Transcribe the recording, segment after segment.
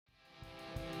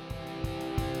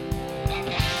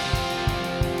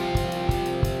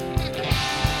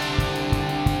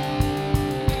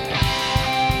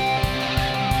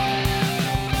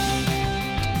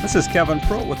This is Kevin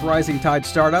Pruitt with Rising Tide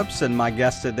Startups, and my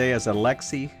guest today is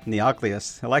Alexi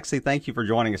Neocleous. Alexi, thank you for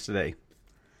joining us today.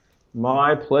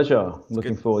 My pleasure.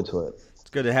 Looking forward to it. It's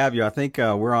good to have you. I think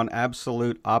we're on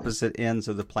absolute opposite ends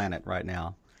of the planet right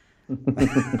now. I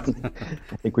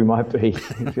think we might be. I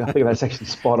think that's actually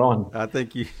spot on. I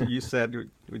think you said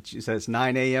it's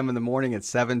 9 a.m. in the morning. It's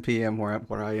 7 p.m.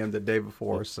 where I am the day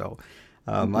before. So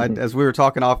as we were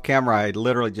talking off camera, I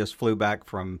literally just flew back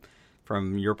from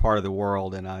your part of the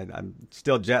world, and I'm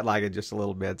still jet lagged just a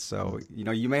little bit. So,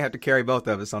 you may have to carry both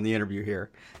of us on the interview here.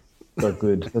 Oh,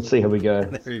 good. Let's see how we go.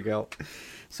 There you go.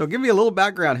 So give me a little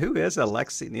background. Who is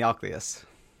Alexi Neocleous?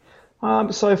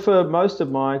 So for most of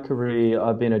my career,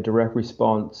 I've been a direct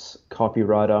response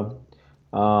copywriter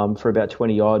for about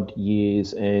 20 odd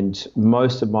years. And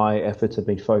most of my efforts have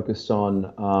been focused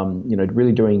on,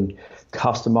 really doing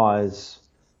customized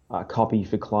copy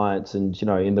for clients, and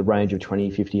in the range of 20,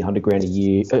 50, 100 grand a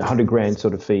year, 100 grand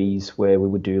sort of fees, where we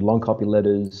would do long copy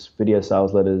letters, video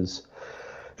sales letters,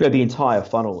 the entire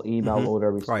funnel, email,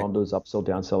 autoresponders, upsell,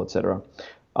 downsell, etc.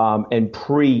 And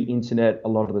pre-internet, a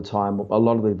lot of the time, a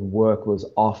lot of the work was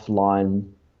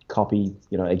offline copy,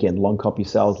 again, long copy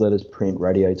sales letters, print,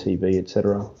 radio, TV,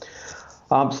 etc.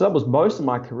 So that was most of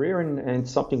my career, and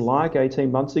something like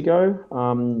 18 months ago,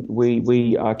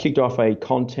 we kicked off a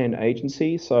content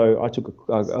agency. So I took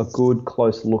a good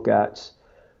close look at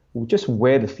just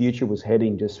where the future was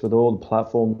heading, just with all the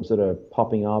platforms that are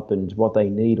popping up and what they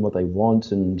need and what they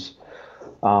want. And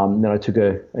then I took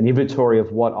an inventory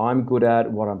of what I'm good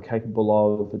at, what I'm capable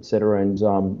of, et cetera,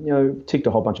 and ticked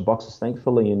a whole bunch of boxes,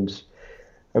 thankfully, and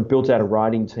I built out a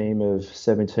writing team of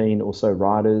 17 or so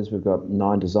writers. We've got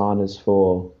 9 designers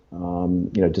for,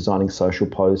 designing social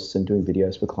posts and doing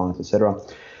videos for clients, etc.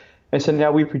 And so now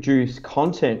we produce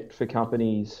content for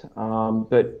companies,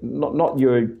 but not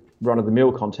your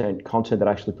run-of-the-mill content that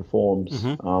actually performs.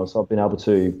 So I've been able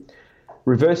to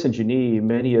reverse engineer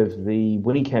many of the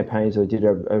winning campaigns that I did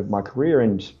over my career,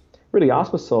 and really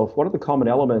ask myself, what are the common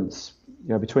elements,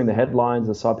 between the headlines,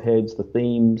 the subheads, the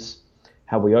themes,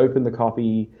 how we open the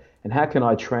copy, and how can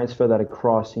I transfer that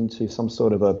across into some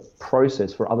sort of a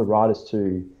process for other writers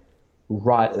to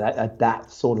write at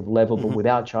that sort of level, but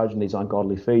without charging these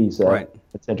ungodly fees that I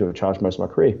tend to have charged most of my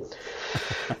career.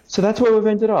 So that's where we've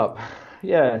ended up.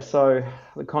 Yeah, so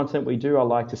the content we do, I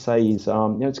like to say, is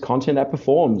it's content that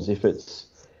performs. If it's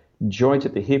joint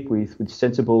at the hip with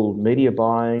sensible media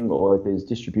buying, or if there's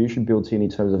distribution built in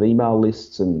terms of email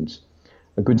lists and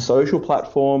a good social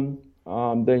platform,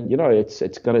 then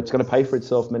it's gonna pay for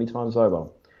itself many times over.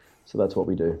 So that's what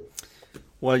we do.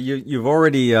 Well, you've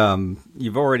already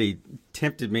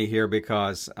tempted me here,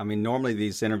 because normally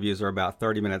these interviews are about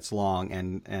 30 minutes long,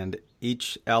 and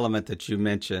each element that you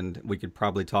mentioned we could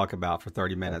probably talk about for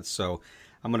 30 minutes. So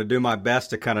I'm going to do my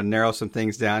best to kind of narrow some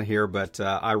things down here, but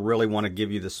I really want to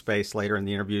give you the space later in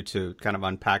the interview to kind of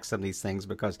unpack some of these things,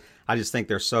 because I just think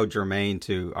they're so germane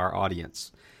to our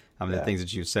audience. The things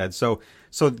that you said. So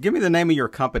give me the name of your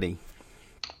company.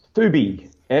 Fubi,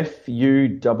 FUBBI.co.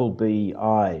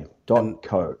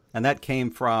 And that came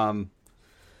from?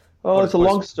 Oh, it's a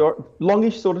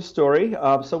longish sort of story.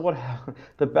 So what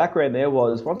the background there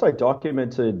was, once I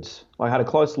documented, I had a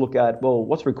close look at,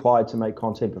 what's required to make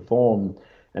content perform,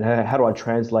 and how do I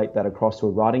translate that across to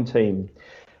a writing team.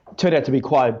 It turned out to be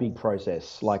quite a big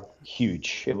process, like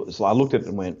huge. It was, I looked at it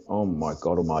and went, oh my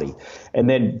God almighty. And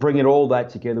then bringing all that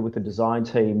together with the design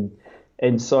team.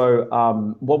 And so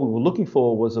what we were looking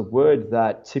for was a word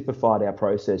that typified our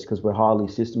process, because we're highly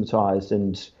systematized,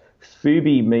 and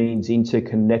Fubi means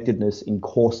interconnectedness in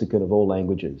Corsican of all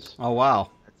languages. Oh, wow.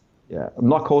 Yeah, I'm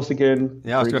not Corsican.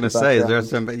 Yeah, I was going to say, I was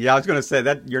going to say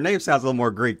that your name sounds a little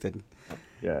more Greek than.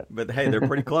 Yeah. But hey, they're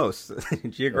pretty close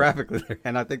geographically,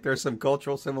 and I think there's some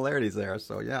cultural similarities there.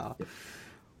 So yeah.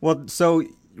 Well, so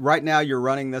right now you're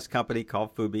running this company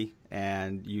called Fubi,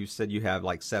 and you said you have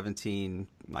like 17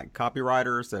 like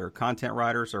copywriters that are content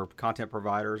writers or content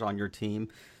providers on your team.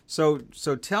 So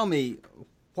tell me,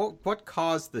 what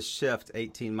caused the shift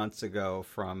 18 months ago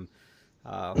from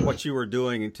what you were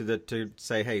doing to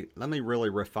say, hey, let me really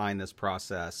refine this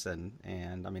process,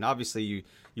 and obviously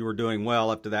you were doing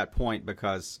well up to that point,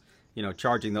 because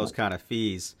charging those kind of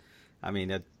fees,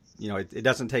 it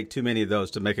doesn't take too many of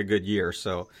those to make a good year.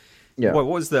 So yeah, what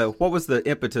was the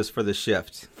impetus for the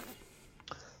shift?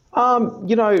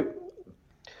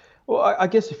 Well, I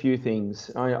guess a few things.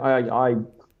 I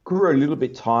grew a little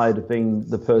bit tired of being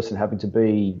the person having to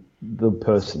be the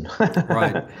person.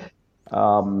 Right.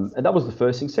 And that was the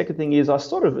first thing. Second thing is, I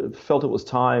sort of felt it was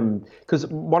time, because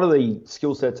one of the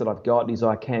skill sets that I've got is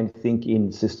I can think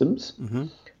in systems.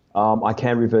 I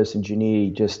can reverse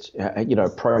engineer just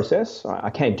process. I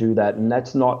can't do that, and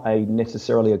that's not a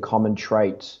necessarily a common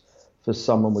trait for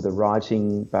someone with a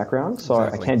writing background. So I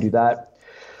Exactly. can do that.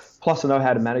 Plus, I know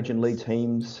how to manage and lead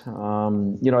teams.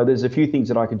 There's a few things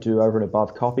that I could do over and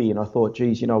above copy, and I thought,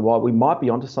 geez, you know what, we might be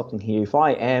onto something here. If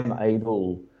I am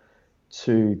able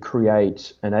to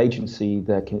create an agency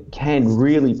that can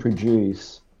really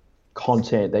produce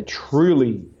content that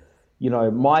truly,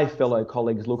 my fellow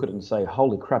colleagues look at it and say,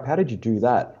 holy crap, how did you do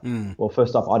that? Well,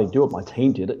 first up, I didn't do it. My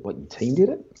team did it. What, your team did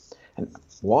it? And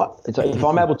what? So if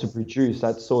I'm able to produce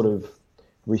that sort of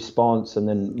response, and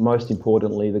then most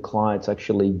importantly, the clients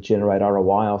actually generate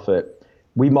ROI off it,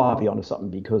 we might be onto something,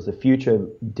 because the future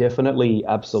definitely,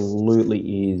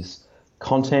 absolutely is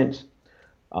content.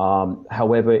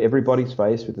 However, everybody's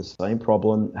faced with the same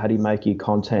problem. How do you make your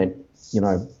content,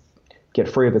 get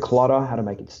free of the clutter? How to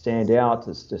make it stand out?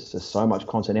 There's just so much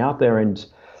content out there. And,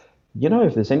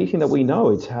 if there's anything that we know,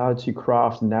 it's how to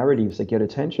craft narratives that get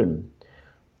attention.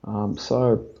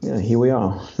 Here we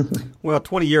are. Well,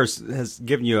 20 years has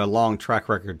given you a long track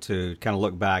record to kind of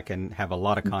look back and have a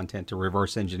lot of content to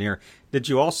reverse engineer. Did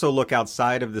you also look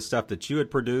outside of the stuff that you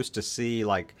had produced to see,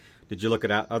 like, did you look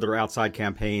at other outside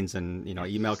campaigns and,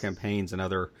 email campaigns and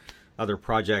other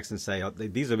projects and say, oh,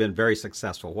 these have been very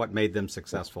successful? What made them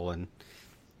successful?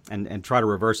 And try to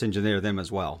reverse engineer them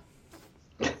as well?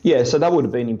 Yeah, so that would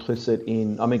have been implicit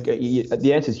in,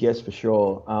 the answer is yes, for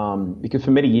sure. Because for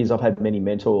many years I've had many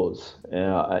mentors.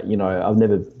 I've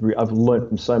learned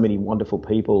from so many wonderful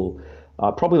people.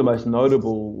 Probably the most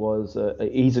notable was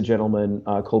he's a gentleman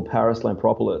called Paris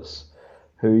Lampropoulos,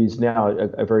 who is now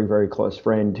a very, very close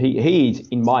friend. He's,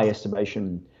 in my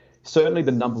estimation, certainly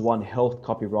the number one health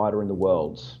copywriter in the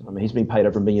world. I mean, he's been paid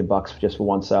over $1 million just for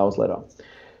one sales letter.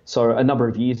 So a number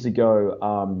of years ago,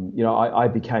 I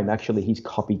became actually his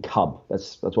copy cub.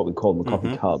 That's what we call them, the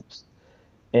copy cubs.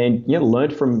 And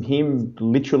learned from him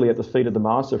literally at the feet of the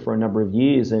master for a number of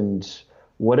years. And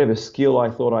whatever skill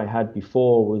I thought I had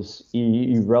before was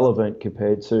irrelevant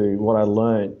compared to what I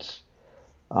learned.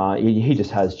 He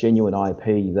just has genuine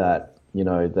IP that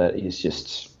is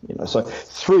just, so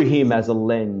through him as a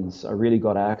lens, I really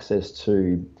got access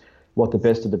to what the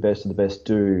best of the best of the best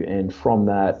do. And from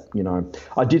that,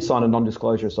 I did sign a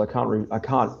non-disclosure, so I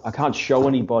can't show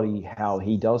anybody how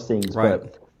he does things. Right.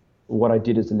 But what I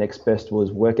did as the next best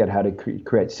was work out how to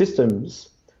create systems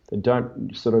that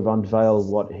don't sort of unveil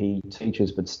what he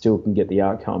teaches, but still can get the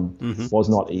outcome. Was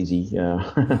not easy.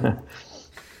 Yeah.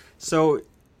 So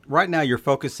right now you're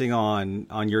focusing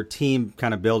on your team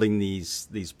kind of building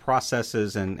these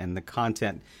processes and the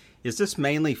content. Is this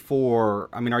mainly for,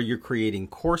 are you creating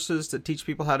courses that teach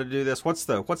people how to do this? What's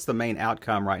the main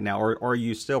outcome right now? Or are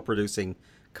you still producing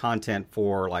content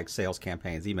for like sales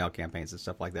campaigns, email campaigns and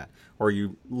stuff like that? Or are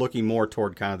you looking more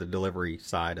toward kind of the delivery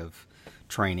side of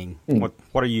training?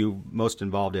 What are you most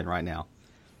involved in right now?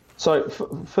 So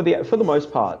for the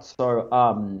most part,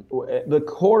 the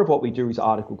core of what we do is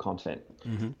article content.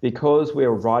 Because we're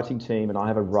a writing team and I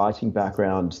have a writing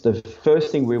background, the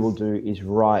first thing we will do is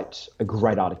write a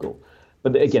great article.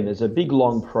 But again, there's a big,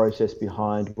 long process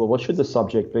behind, well, what should the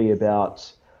subject be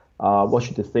about? What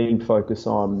should the theme focus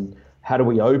on? How do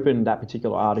we open that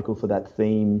particular article for that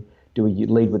theme? Do we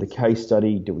lead with a case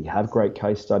study? Do we have great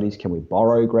case studies? Can we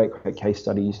borrow great case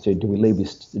studies? Do we lead with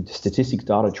statistics,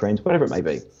 data, trends, whatever it may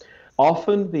be?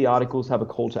 Often the articles have a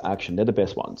call to action. They're the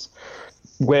best ones.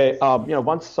 Where,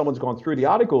 once someone's gone through the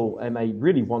article and they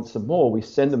really want some more, we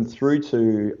send them through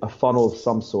to a funnel of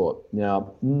some sort.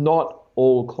 Now, not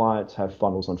all clients have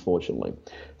funnels, unfortunately.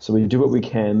 So we do what we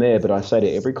can there. But I say to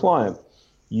every client,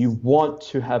 you want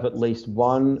to have at least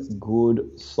one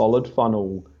good, solid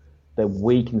funnel that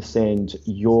we can send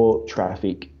your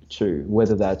traffic to,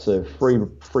 whether that's a free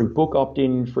book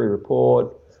opt-in, free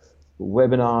report,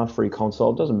 webinar, free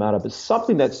consult, doesn't matter, but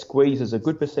something that squeezes a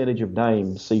good percentage of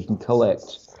names so you can collect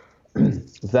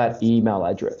that email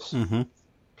address.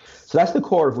 So that's the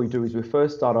core of what we do. Is we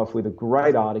first start off with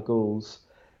great articles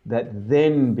that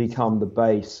then become the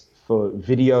base for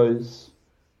videos,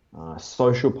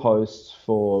 social posts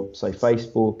for, say,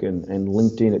 Facebook and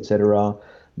LinkedIn, etc.,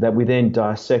 that we then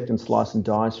dissect and slice and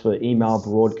dice for email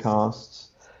broadcasts.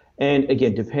 And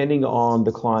again, depending on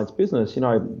the client's business,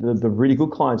 the really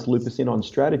good clients loop us in on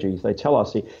strategies. They tell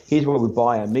us, here's where we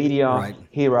buy our media, right.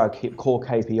 Here are our core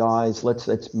KPIs.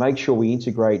 Let's make sure we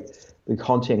integrate the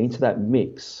content into that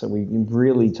mix. So we're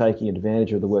really taking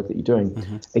advantage of the work that you're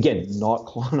doing. Again,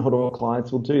 not all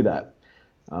clients will do that.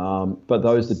 But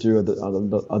those that do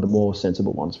are the more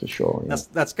sensible ones for sure. Yeah.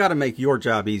 That's got to make your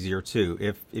job easier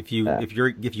too. If you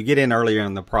get in earlier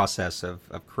in the process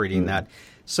of creating that.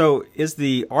 So is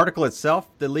the article itself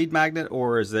the lead magnet,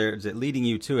 or is it leading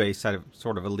you to a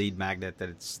sort of a lead magnet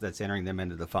that's entering them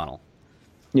into the funnel?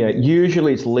 Yeah,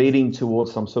 usually it's leading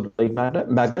towards some sort of lead magnet.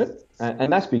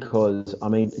 And that's because, I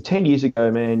mean, 10 years ago,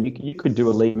 man, you could do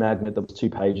a lead magnet that was 2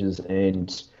 pages,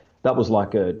 and that was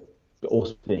like a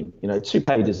awesome thing. 2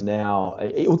 pages now,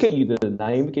 it will get you the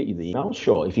name, get you the email,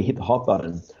 sure, if you hit the hot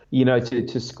button.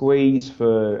 To squeeze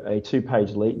for a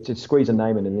 2-page lead, to squeeze a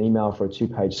name and an email for a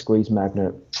 2-page squeeze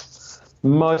magnet,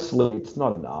 mostly it's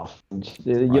not enough.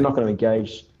 You're Right. not going to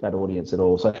engage that audience at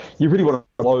all. So you really want to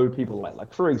blow people away.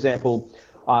 Like, for example,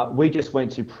 we just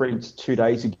went to print 2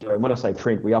 days ago. And when I say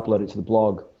print, we uploaded it to the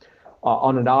blog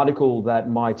on an article that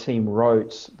my team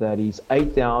wrote that is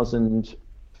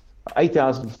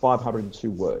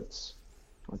 8,502 words.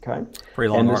 Okay. Pretty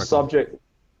long and the article. subject,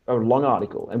 a long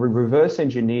article. And we reverse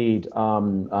engineered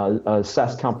a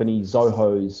SaaS company,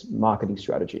 Zoho's marketing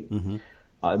strategy.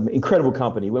 Incredible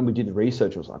company. When we did the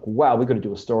research, I was like, wow, we've got to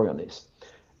do a story on this.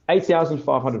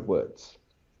 8,500 words.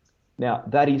 Now,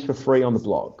 that is for free on the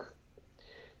blog.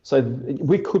 So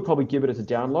we could probably give it as a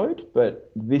download,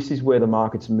 but this is where the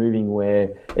market's moving,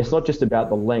 where it's not just about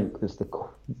the length, it's the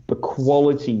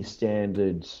quality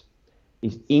standards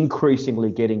is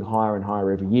increasingly getting higher and higher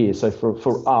every year. So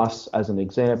for us, as an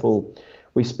example,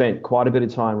 we spent quite a bit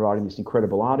of time writing this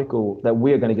incredible article that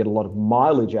we are going to get a lot of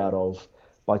mileage out of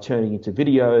by turning into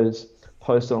videos,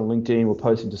 post it on LinkedIn, we'll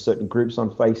post into certain groups on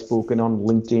Facebook, and on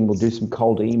LinkedIn we'll do some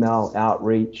cold email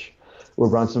outreach, we'll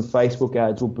run some Facebook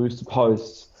ads, we'll boost the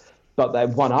posts. But that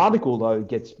one article, though,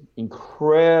 gets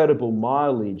incredible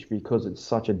mileage because it's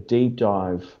such a deep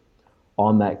dive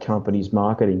on that company's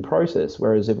marketing process.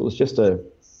 Whereas if it was just a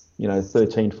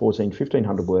 13, 14,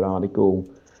 1,500 word article,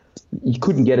 you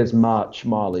couldn't get as much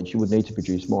mileage. You would need to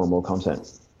produce more and more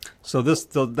content. So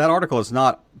that article is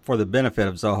not for the benefit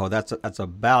of Zoho. That's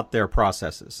about their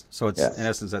processes. So it's in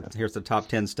essence here's the top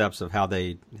 10 steps of how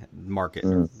they market,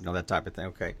 that type of thing.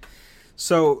 Okay.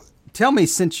 So tell me,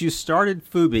 since you started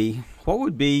Fubi, what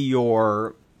would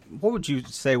you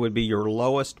say would be your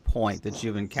lowest point that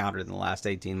you've encountered in the last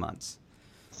 18 months?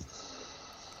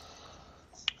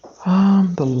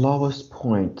 The lowest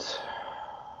point.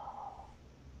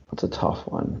 That's a tough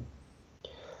one.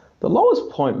 The lowest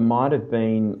point might have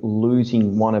been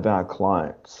losing one of our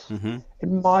clients. It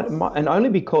might, and only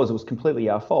because it was completely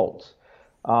our fault.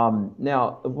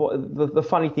 Now, the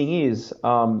funny thing is,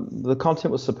 the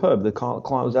content was superb. The client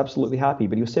was absolutely happy,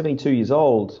 but he was 72 years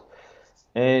old.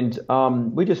 And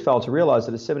we just failed to realize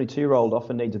that a 72-year-old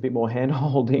often needs a bit more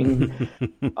hand-holding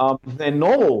than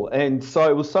normal. And so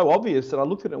it was so obvious that I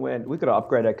looked at it and went, we've got to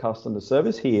upgrade our customer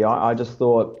service here. I just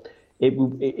thought,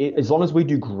 as long as we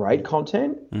do great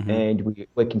content and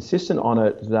we're consistent on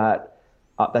it,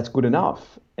 that's good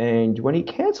enough. And when he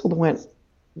cancelled, I went,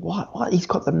 what? He's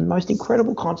got the most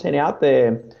incredible content out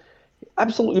there.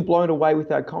 Absolutely blown away with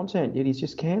that content, yet he's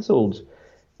just cancelled.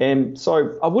 And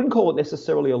so I wouldn't call it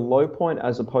necessarily a low point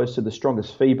as opposed to the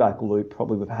strongest feedback loop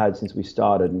probably we've had since we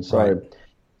started. And so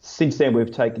since then,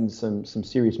 we've taken some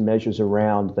serious measures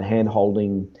around the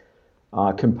hand-holding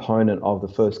component of the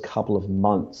first couple of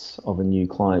months of a new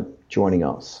client joining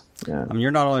us. Yeah. I mean,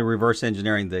 you're not only reverse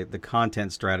engineering the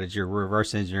content strategy, you're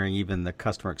reverse engineering even the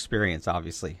customer experience,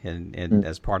 obviously, and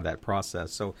as part of that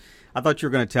process. So I thought you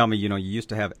were going to tell me, you used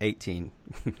to have 18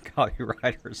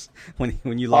 copywriters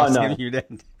when you lost him, you're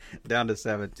down to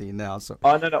 17 now. So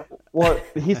no. Well,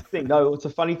 here's the thing. No, what's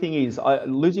the funny thing is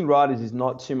losing writers is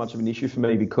not too much of an issue for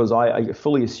me because I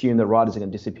fully assume that writers are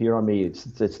going to disappear on me. It's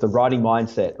the writing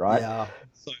mindset, right? Yeah.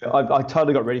 So I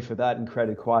totally got ready for that and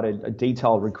created quite a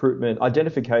detailed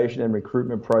identification and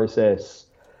recruitment process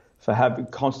for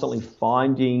constantly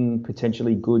finding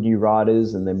potentially good new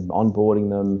writers and then onboarding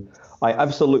them. I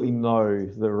absolutely know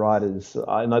the writers.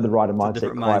 I know the writer mindset.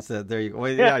 Different mindset. There you go.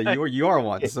 Well, yeah, you are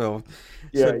one. So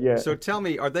tell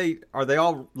me, are they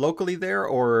all locally there,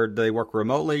 or do they work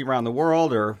remotely around the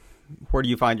world, or where do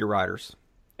you find your writers?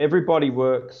 Everybody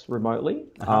works remotely,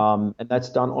 and that's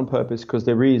done on purpose because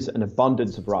there is an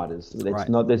abundance of writers.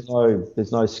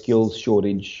 There's no skills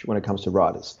shortage when it comes to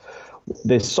writers.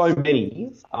 There's so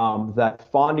many that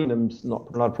finding them's not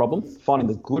a problem. Finding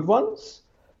the good ones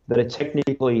that are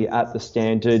technically at the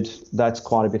standard, that's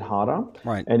quite a bit harder.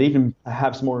 Right. And even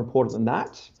perhaps more important than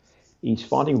that is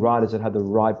finding writers that have the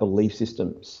right belief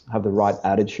systems, have the right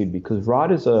attitude, because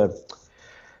writers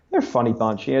they're a funny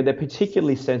bunch. They're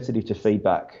particularly sensitive to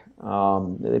feedback.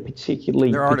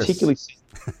 They're artists.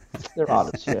 They're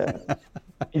artists, yeah.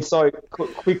 And so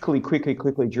quickly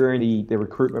during the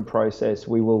recruitment process,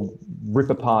 we will rip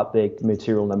apart their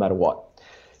material no matter what.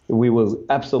 we will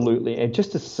absolutely, and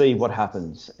just to see what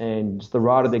happens. And the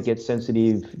rider that gets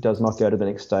sensitive does not go to the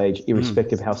next stage,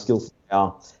 irrespective of how skillful they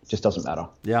are. It just doesn't matter.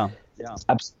 Yeah.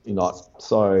 Absolutely not.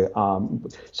 So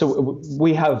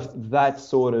we have that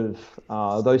sort of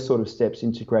those sort of steps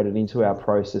integrated into our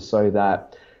process, so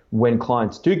that when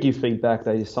clients do give feedback,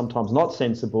 they are sometimes not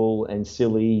sensible and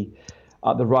silly.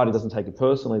 The rider doesn't take it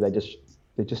personally.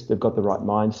 They've got the right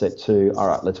mindset to, all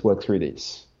right, let's work through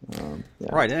this.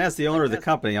 Right, and as the owner of the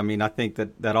company, I mean, I think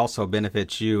that also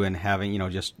benefits you in having,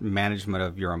 just management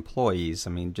of your employees. I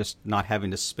mean, just not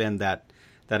having to spend that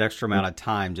extra amount of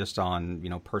time just on,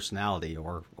 personality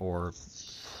or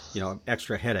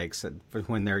extra headaches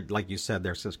when they're, like you said,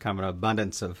 there's this kind of an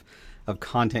abundance of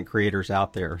content creators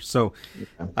out there. So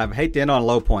I hate to end on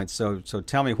low points. So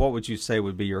tell me, what would you say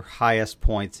would be your highest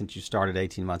point since you started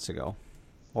 18 months ago?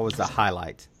 What was the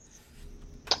highlight?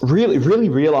 Really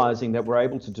realizing that we're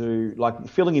able to do, like,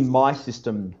 feeling in my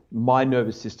system, my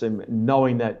nervous system,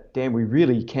 knowing that, damn, we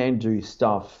really can do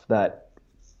stuff that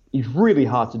is really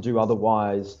hard to do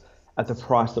otherwise at the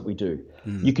price that we do.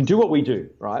 You can do what we do,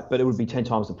 right? But it would be 10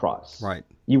 times the price. Right.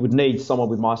 You would need someone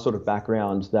with my sort of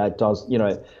background that does,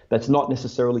 that's not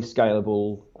necessarily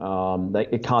scalable.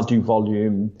 It can't do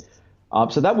volume.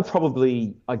 So that would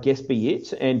probably, I guess, be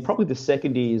it. And probably the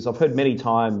second is, I've heard many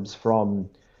times from,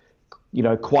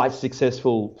 quite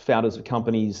successful founders of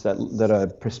companies that are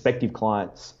prospective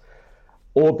clients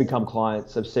or become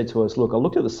clients have said to us, look, I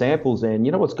looked at the samples and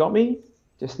you know what's got me?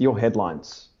 Just your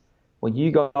headlines. Well,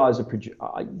 you guys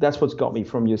that's what's got me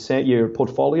from your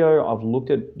portfolio. I've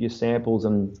looked at your samples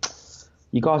and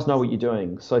you guys know what you're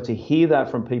doing. So to hear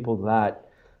that from people that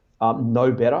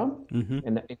know better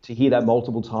and to hear that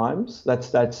multiple times,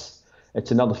 it's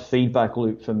another feedback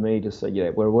loop for me to say,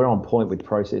 we're on point with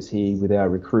process here, with our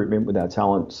recruitment, with our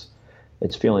talents.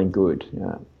 It's feeling good.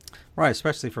 Yeah. Right,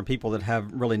 especially for people that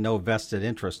have really no vested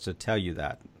interest to tell you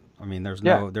that. I mean, they're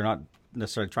not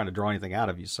necessarily trying to draw anything out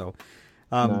of you. So,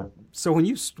 so when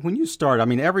you start, I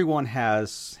mean, everyone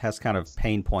has kind of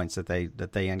pain points that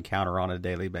they encounter on a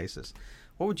daily basis.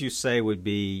 What would you say would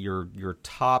be your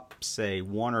top, say,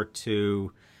 one or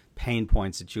two pain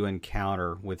points that you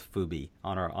encounter with Fubi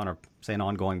on a say an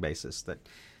ongoing basis? That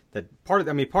part of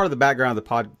the background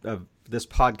of this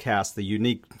podcast, the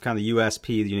unique kind of the USP,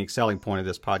 the unique selling point of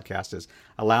this podcast is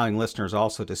allowing listeners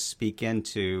also to speak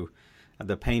into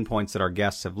the pain points that our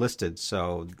guests have listed.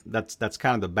 So that's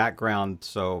kind of the background.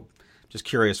 So just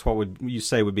curious, what would you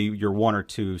say would be your one or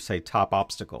two, say, top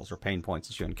obstacles or pain points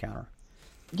that you encounter?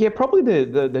 Yeah, probably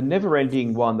the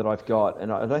never-ending one that I've got,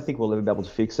 and I don't think we'll ever be able to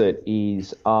fix it,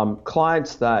 is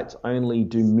clients that only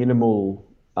do minimally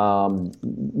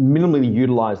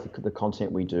utilize the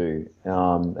content we do,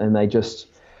 and they just,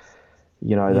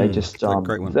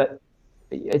 great one.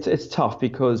 It's tough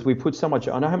because we put so much.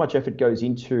 I know how much effort goes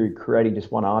into creating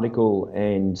just one article,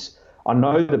 and I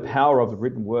know the power of the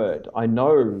written word. I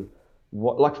know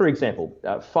like for example,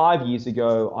 5 years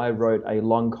ago, I wrote a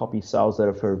long copy sales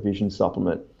letter for a vision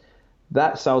supplement.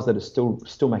 That sales letter is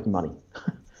still making money,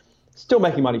 still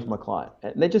making money for my client,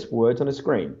 and they're just words on a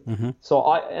screen. So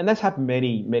and that's happened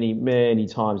many, many, many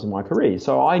times in my career.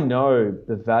 So I know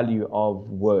the value of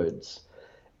words.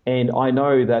 And I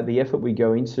know that the effort we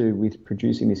go into with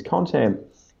producing this content,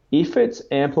 if it's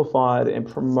amplified and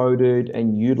promoted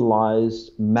and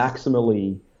utilized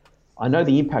maximally, I know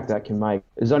the impact that can make.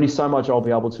 There's only so much I'll be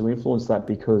able to influence that,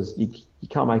 because you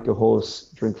can't make a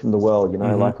horse drink from the well,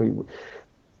 like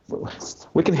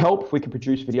we can help, we can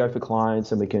produce video for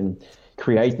clients, and we can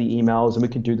create the emails, and we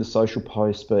can do the social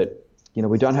posts, but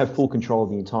we don't have full control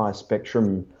of the entire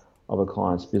spectrum of a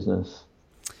client's business.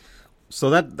 So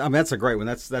that's a great one.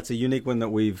 That's a unique one that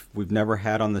we've never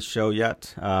had on the show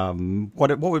yet.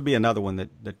 What would be another one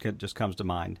that just comes to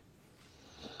mind?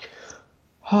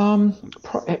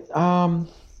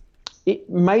 It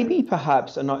maybe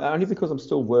perhaps, and only because I'm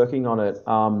still working on it.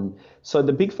 So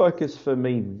the big focus for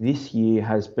me this year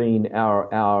has been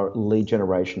our lead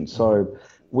generation. So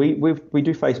we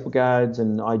do Facebook ads,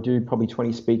 and I do probably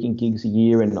 20 speaking gigs a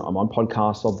year, and I'm on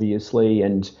podcasts obviously,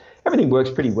 and everything works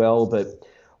pretty well. But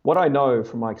what I know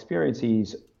from my experience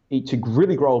is to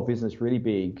really grow a business really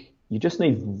big, you just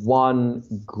need one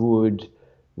good,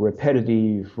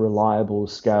 repetitive, reliable,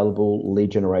 scalable lead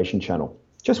generation channel.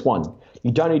 Just one.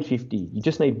 You don't need 50. You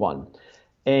just need one.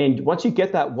 And once you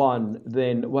get that one,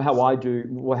 then how I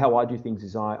do things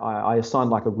is I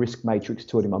assign like a risk matrix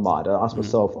to it in my mind. I ask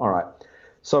myself, all right,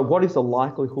 so what is the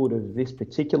likelihood of this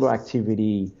particular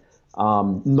activity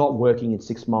not working in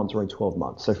 6 months or in 12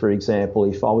 months? So for example,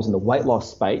 if I was in the weight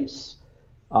loss space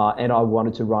and I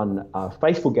wanted to run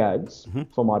Facebook ads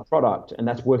for my product, and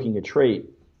that's working a treat,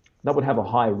 that would have a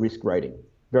high risk rating,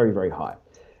 very, very high.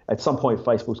 At some point,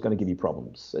 Facebook's going to give you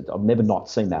problems. I've never not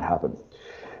seen that happen.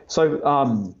 So,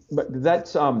 but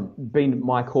that's been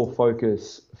my core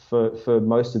focus for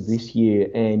most of this year,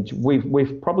 and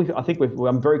we've probably, I think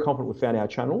I'm very confident we've found our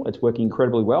channel. It's working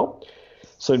incredibly well.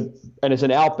 So, and it's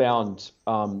an outbound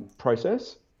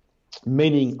process,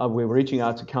 meaning we're reaching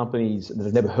out to companies that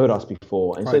have never heard us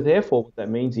before, and so therefore, what that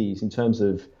means is, in terms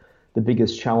of the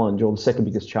biggest challenge, or the second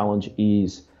biggest challenge,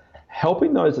 is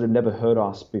helping those that have never heard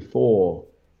us before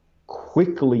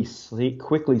quickly see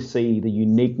the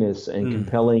uniqueness and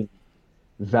compelling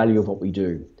value of what we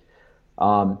do.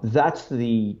 That's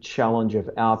the challenge of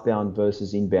outbound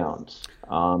versus inbound.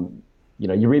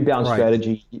 Your inbound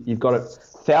strategy, you've got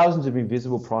thousands of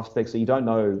invisible prospects that you don't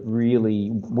know really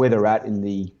where they're at in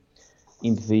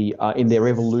their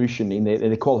evolution, in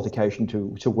their qualification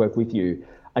to work with you,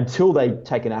 until they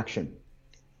take an action.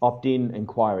 Opt in,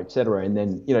 inquire, etc. And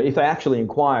then, if they actually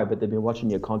inquire, but they've been watching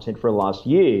your content for the last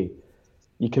year,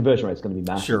 your conversion rate is going to be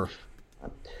massive. Sure.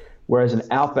 Whereas an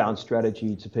outbound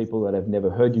strategy to people that have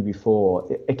never heard you before,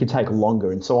 it can take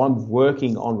longer. And so I'm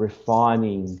working on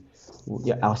refining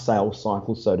our sales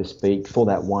cycle, so to speak, for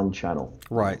that one channel.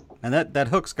 Right. And that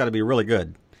hook's got to be really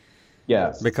good.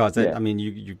 Yeah. Because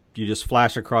you just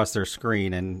flash across their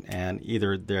screen and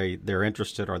either they're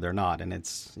interested or they're not, and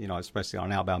it's especially on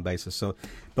an outbound basis. So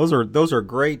those are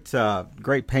great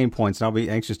pain points, and I'll be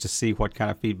anxious to see what kind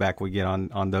of feedback we get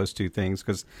on those two things,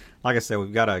 because like I said,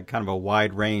 we've got a kind of a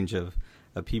wide range of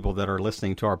people that are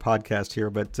listening to our podcast here.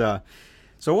 But so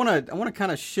I want to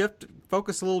kind of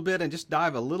focus a little bit and just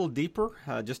dive a little deeper,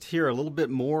 just hear a little bit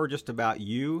more just about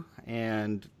you,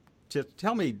 and just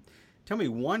tell me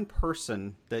one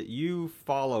person that you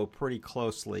follow pretty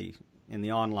closely in the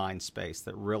online space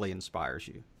that really inspires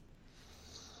you.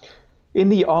 In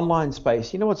the online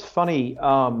space, what's funny?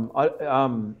 I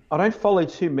don't follow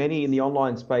too many in the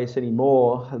online space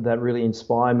anymore that really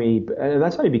inspire me, and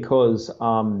that's only because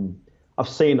I've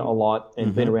seen a lot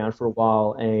and been around for a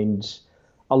while, and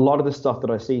a lot of the stuff that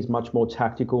I see is much more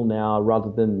tactical now, rather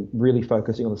than really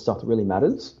focusing on the stuff that really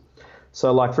matters.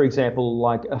 So, like, for example,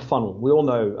 like a funnel. We all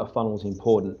know a funnel is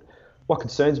important. What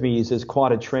concerns me is there's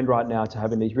quite a trend right now to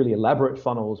having these really elaborate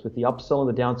funnels with the upsell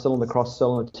and the downsell and the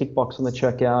cross-sell and the tick box and the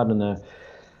checkout and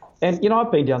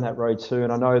I've been down that road too,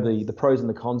 and I know the pros and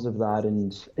the cons of that,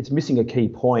 and it's missing a key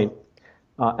point,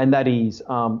 and that is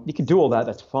you can do all that,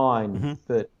 that's fine,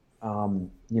 but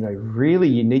really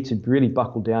you need to really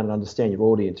buckle down and understand your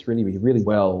audience really, really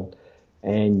well.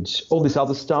 And all this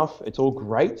other stuff, it's all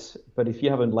great, but if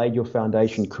you haven't laid your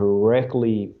foundation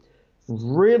correctly,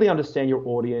 really understand your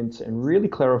audience and really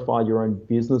clarify your own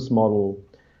business model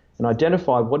and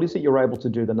identify what is it you're able to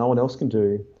do that no one else can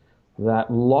do,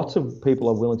 that lots of people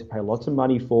are willing to pay lots of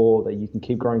money for, that you can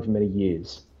keep growing for many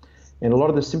years. And a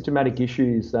lot of the symptomatic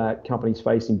issues that companies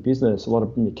face in business, a lot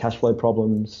of cash flow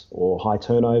problems or high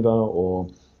turnover or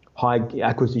high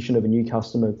acquisition of a new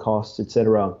customer costs,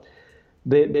 etc.,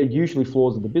 they're usually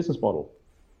flaws of the business model.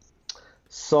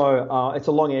 So it's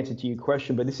a long answer to your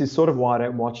question, but this is sort of why I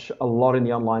don't watch a lot in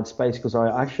the online space, because I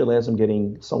actually, as I'm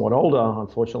getting somewhat older,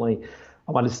 unfortunately,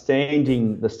 I'm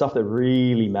understanding the stuff that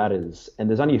really matters. And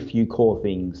there's only a few core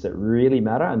things that really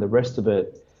matter, and the rest of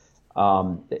it,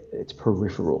 it's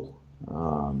peripheral.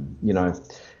 I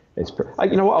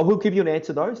will give you an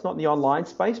answer though. It's not in the online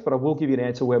space, but I will give you an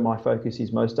answer where my focus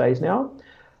is most days now.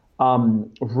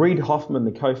 Reid Hoffman,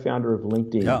 the co-founder of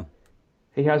LinkedIn,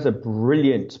 he has a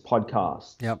brilliant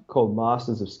podcast called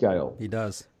Masters of Scale. He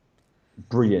does.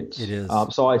 Brilliant. It is.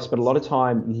 So I spent a lot of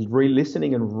time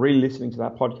re-listening to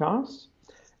that podcast,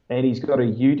 and he's got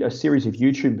a series of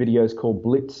YouTube videos called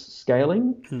Blitz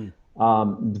Scaling.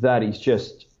 That is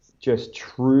just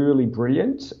truly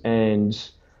brilliant. And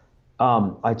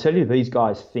I tell you, these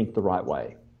guys think the right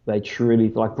way. They truly,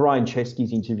 like Brian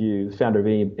Chesky's interview, co-founder of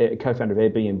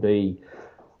Airbnb.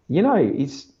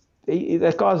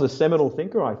 That guy's a seminal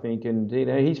thinker, I think, and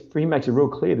he makes it real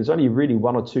clear. There's only really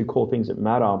one or two core things that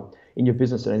matter in your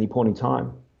business at any point in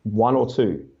time. One or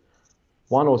two,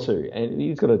 and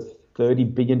he's got a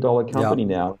 $30 billion company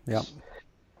now. Yeah.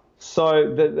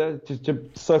 So to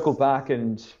circle back,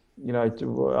 and I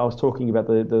was talking about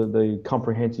the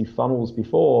comprehensive funnels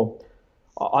before.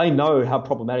 I know how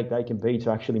problematic they can be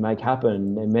to actually make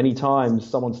happen, and many times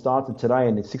someone starts it today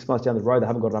and it's 6 months down the road they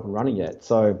haven't got it up and running yet.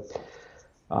 So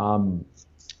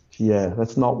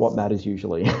that's not what matters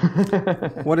usually.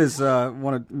 What is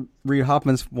one of Reid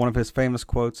Hoffman's his famous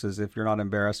quotes is, "If you're not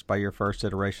embarrassed by your first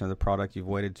iteration of the product, you've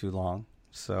waited too long."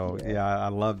 So I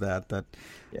love that.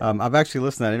 I've actually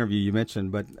listened to that interview you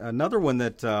mentioned, but another one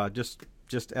that just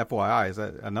just FYI, is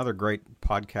that another great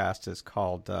podcast is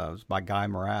called by Guy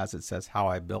Moraz. It says How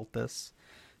I Built This.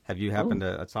 Have you happened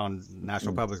to? It's on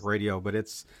National Public Radio, but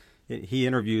he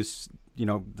interviews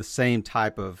the same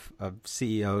type of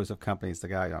CEOs of companies. The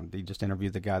guy he just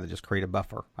interviewed the guy that just created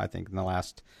Buffer, I think, in the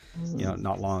last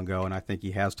not long ago, and I think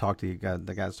he has talked to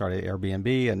the guy that started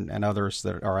Airbnb and others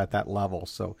that are at that level.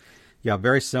 So yeah,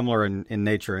 very similar in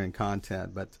nature and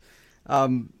content. But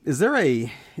is there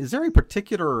a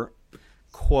particular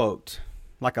quote,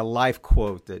 like a life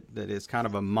quote that is kind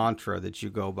of a mantra that you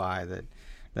go by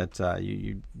that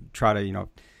you try to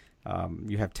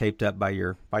you have taped up by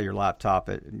your laptop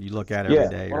and you look at every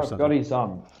day or something?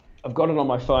 I've got it on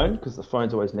my phone because the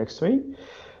phone's always next to me,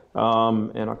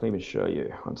 and I can even show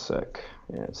you. One sec.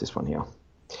 Yeah, it's this one here. I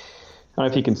don't know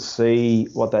if you can see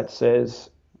what that says.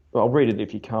 I'll read it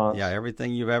if you can't. Yeah,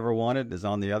 everything you've ever wanted is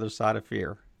on the other side of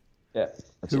fear. Yeah.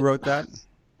 Who wrote that?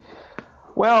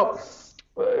 Well,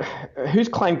 who's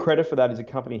claimed credit for that is a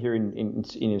company here in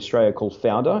Australia called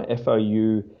Founder,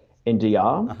 Foundr.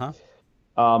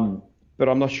 But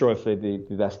I'm not sure if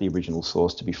that's the original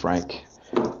source, to be frank.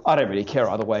 I don't really care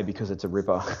either way because it's a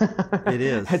ripper. It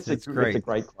is. It's great. It's a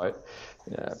great quote.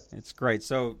 Yeah. It's great.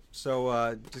 So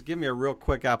just give me a real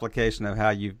quick application of how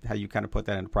you kind of put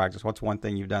that into practice. What's one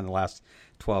thing you've done in the last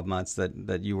 12 months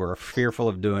that you were fearful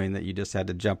of doing that you just had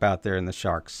to jump out there in the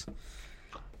sharks?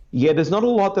 Yeah, there's not a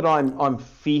lot that I'm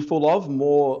fearful of.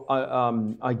 More,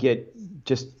 I get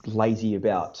just lazy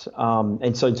about.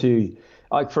 And so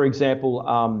for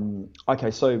example,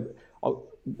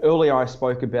 earlier I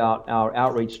spoke about our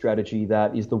outreach strategy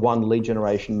that is the one lead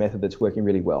generation method that's working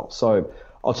really well. So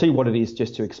I'll tell you what it is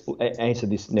just to answer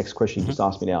this next question you just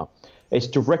asked me now. It's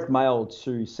direct mail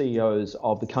to CEOs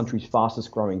of the country's fastest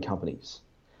growing companies.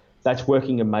 That's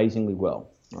working amazingly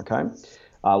well, okay?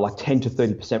 Like 10 to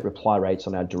 30% reply rates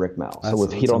on our direct mail. So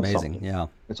we've hit on amazing. something. Yeah.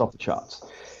 It's off the charts.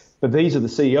 But these are the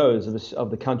CEOs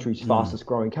of the country's fastest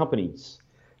growing companies.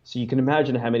 So you can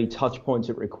imagine how many touch points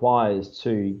it requires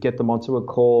to get them onto a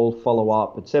call, follow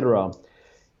up, etc.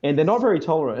 And they're not very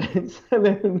tolerant.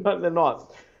 They're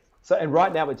not. So, and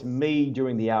right now it's me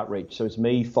doing the outreach. So it's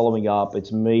me following up.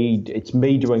 It's me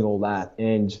doing all that.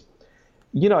 And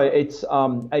it's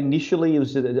initially it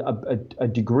was a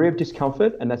degree of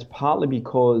discomfort, and that's partly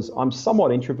because I'm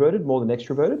somewhat introverted more than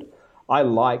extroverted.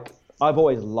 I've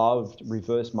always loved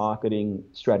reverse marketing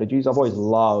strategies. I've always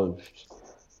loved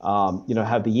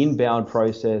have the inbound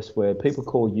process where people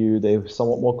call you, they're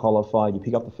somewhat more qualified, you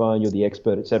pick up the phone, you're the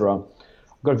expert, etc.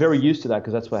 I've got very used to that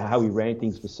because that's how we ran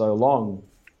things for so long.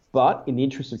 But in the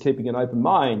interest of keeping an open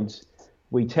mind,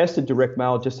 we tested direct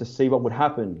mail just to see what would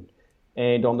happen.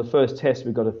 And on the first test,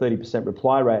 we got a 30%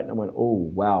 reply rate, and I went,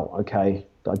 oh, wow, okay.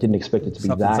 I didn't expect it to be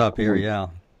Something's that up here, yeah.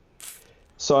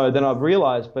 So then I've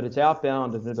realized, but it's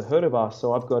outbound, I've never heard of us,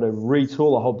 so I've got to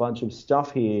retool a whole bunch of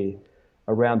stuff here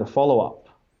around the follow-up.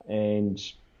 And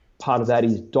part of that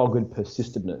is dogged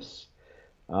persistentness,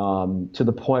 to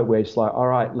the point where it's like, all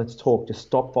right, let's talk, just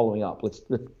stop following up.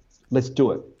 Let's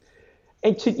do it.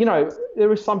 And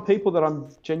there are some people that I'm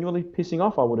genuinely pissing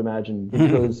off, I would imagine,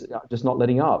 because just not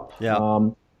letting up. Yeah.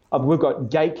 We've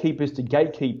got gatekeepers to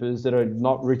gatekeepers that are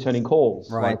not returning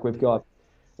calls. Right. Like we've got,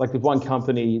 like there's one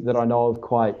company that I know of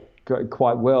quite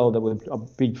well that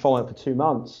I've been following up for 2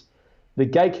 months. The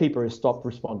gatekeeper has stopped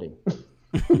responding.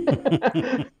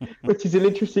 Which is an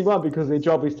interesting one because their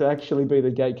job is to actually be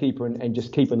the gatekeeper and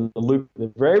just keep in the loop.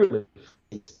 The very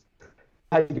least,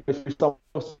 had to go through someone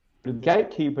else, the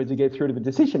gatekeeper to get through to the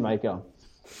decision maker.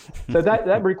 So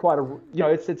that required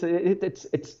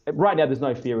it's right now there's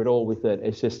no fear at all with it.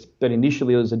 It's just that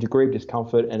initially there was a degree of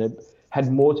discomfort, and it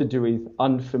had more to do with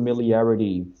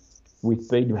unfamiliarity with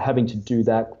having to do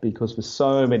that because for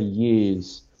so many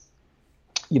years,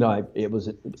 it was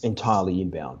entirely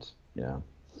inbound. Yeah,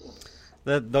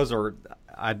 those are.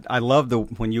 I love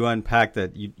when you unpack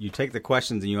that. You take the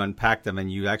questions and you unpack them,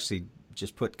 and you actually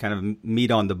just put kind of meat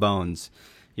on the bones.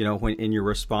 When in your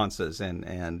responses,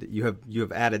 and you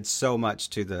have added so much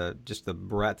to the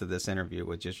breadth of this interview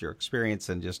with just your experience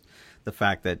and just the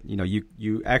fact that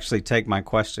you actually take my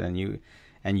question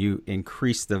and you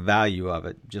increase the value of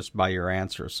it just by your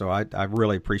answer. So I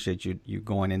really appreciate you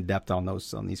going in depth on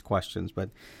these questions. But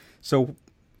so.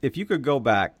 If you could go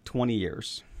back 20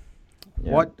 years,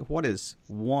 what is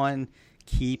one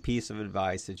key piece of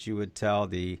advice that you would tell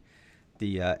the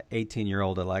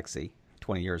 18-year-old Alexi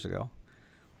 20 years ago?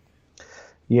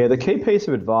 Yeah, the key piece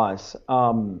of advice,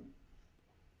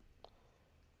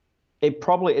 it's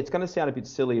going to sound a bit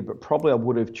silly, but probably I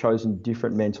would have chosen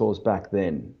different mentors back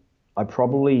then. I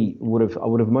would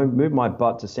have moved my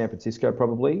butt to San Francisco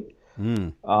probably,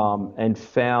 and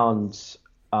found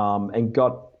and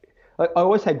got. I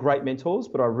always had great mentors,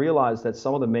 but I realized that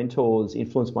some of the mentors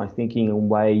influenced my thinking in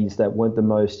ways that weren't the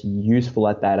most useful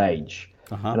at that age,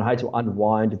 and I had to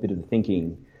unwind a bit of the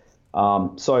thinking.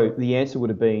 So the answer would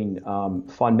have been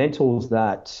find mentors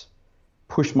that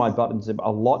pushed my buttons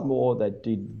a lot more, that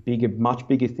did much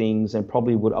bigger things, and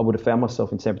probably I would have found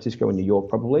myself in San Francisco and New York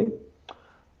probably.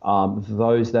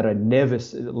 Those that are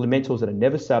mentors that are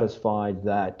never satisfied,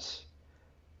 that,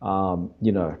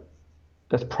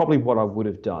 that's probably what I would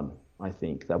have done. I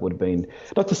think that would have been,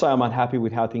 not to say I'm unhappy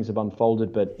with how things have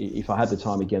unfolded, but if I had the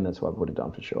time again, that's what I would have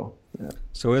done for sure. Yeah.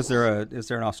 So is there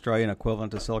an Australian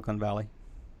equivalent to Silicon Valley?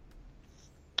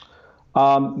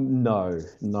 No.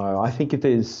 I think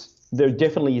there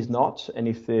definitely is not. And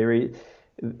if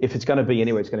it's going to be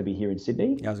anywhere, it's going to be here in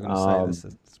Sydney. Yeah, I was going to say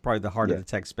it's probably the heart of the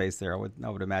tech space there. I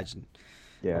would imagine.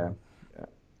 Yeah.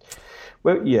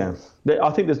 Well, yeah. I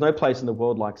think there's no place in the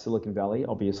world like Silicon Valley,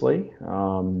 obviously.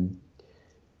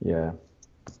 Yeah.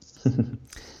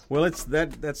 Well,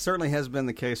 that certainly has been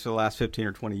the case for the last 15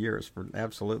 or 20 years.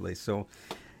 Absolutely. So,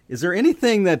 is there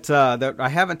anything that I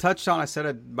haven't touched on? I said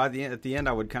at the end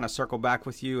I would kind of circle back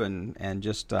with you and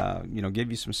just give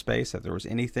you some space. If there was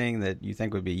anything that you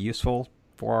think would be useful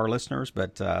for our listeners,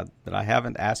 but that I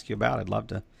haven't asked you about, I'd love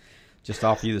to just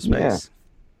offer you the space.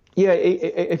 Yeah,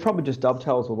 it probably just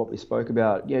dovetails with what we spoke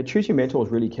about. Yeah, choose your mentors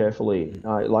really carefully.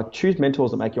 Choose mentors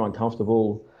that make you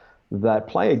uncomfortable, that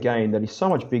play a game that is so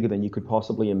much bigger than you could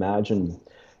possibly imagine.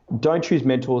 Don't choose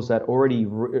mentors that already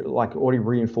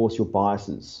reinforce your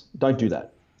biases. Don't do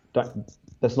that.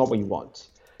 That's not what you want.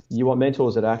 You want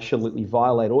mentors that actually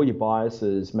violate all your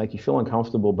biases, make you feel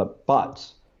uncomfortable, but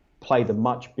play the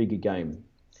much bigger game.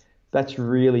 That's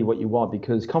really what you want,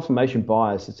 because confirmation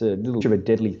bias, it's a little bit of a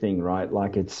deadly thing, right?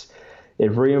 Like it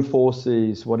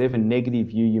reinforces whatever negative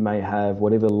view you may have,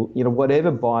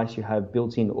 whatever bias you have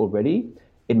built in already,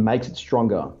 it makes it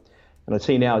stronger. And I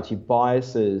see now it's your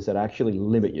biases that actually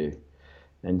limit you.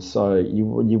 And so you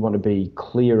want to be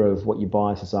clear of what your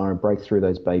biases are and break through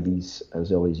those babies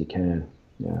as early as you can.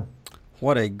 Yeah.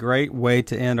 What a great way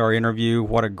to end our interview.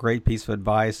 What a great piece of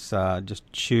advice.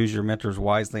 Just choose your mentors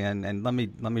wisely. And let me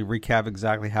recap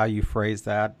exactly how you phrased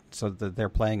that, so that they're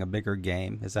playing a bigger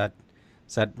game. Is that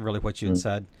really what you had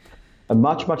said? A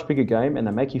much, much bigger game, and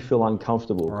they make you feel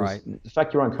uncomfortable. Right. The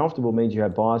fact you're uncomfortable means you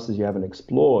have biases you haven't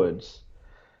explored,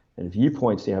 and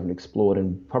viewpoints you haven't explored,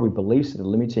 and probably beliefs that are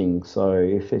limiting. So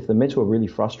if the mentor really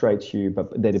frustrates you,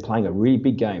 but they're playing a really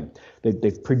big game,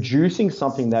 they're producing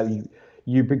something that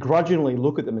you begrudgingly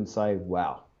look at them and say,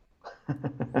 wow,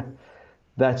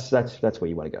 that's where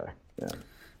you want to go. Yeah.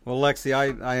 Well, Lexi,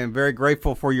 I am very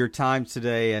grateful for your time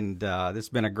today, and this has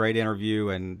been a great interview.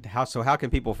 And how can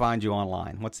people find you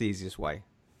online? What's the easiest way?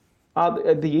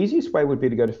 The easiest way would be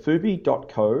to go to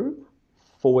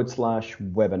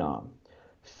fubi.co/webinar.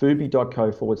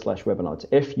 Fubi.co/webinar.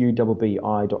 It's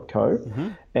FUBBI.co. Mm-hmm.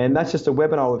 And that's just a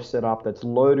webinar we've set up that's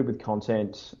loaded with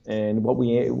content. And what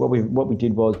we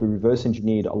did was we reverse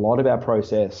engineered a lot of our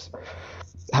process,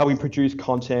 how we produce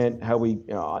content, how we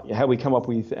come up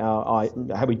with how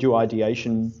we do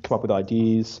ideation, come up with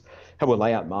ideas, how we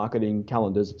lay out marketing,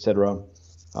 calendars, etc.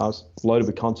 Loaded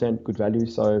with content, good value.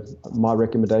 So my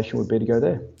recommendation would be to go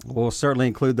there. We'll certainly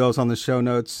include those on the show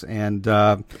notes. And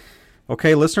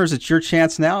okay, listeners, it's your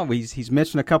chance now. He's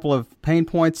mentioned a couple of pain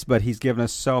points, but he's given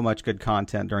us so much good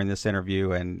content during this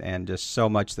interview, and just so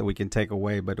much that we can take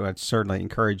away. But I'd certainly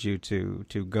encourage you to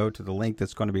go to the link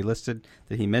that's going to be listed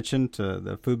that he mentioned, to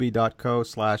the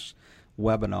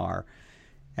fubi.co/webinar.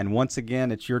 And once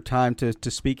again, it's your time to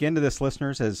speak into this,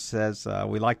 listeners. As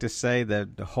we like to say,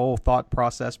 that the whole thought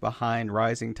process behind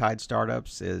Rising Tide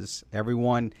Startups is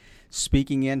everyone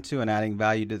speaking into and adding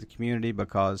value to the community,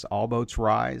 because all boats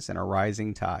rise in a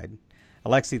rising tide.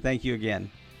 Alexi, thank you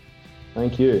again.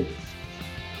 Thank you.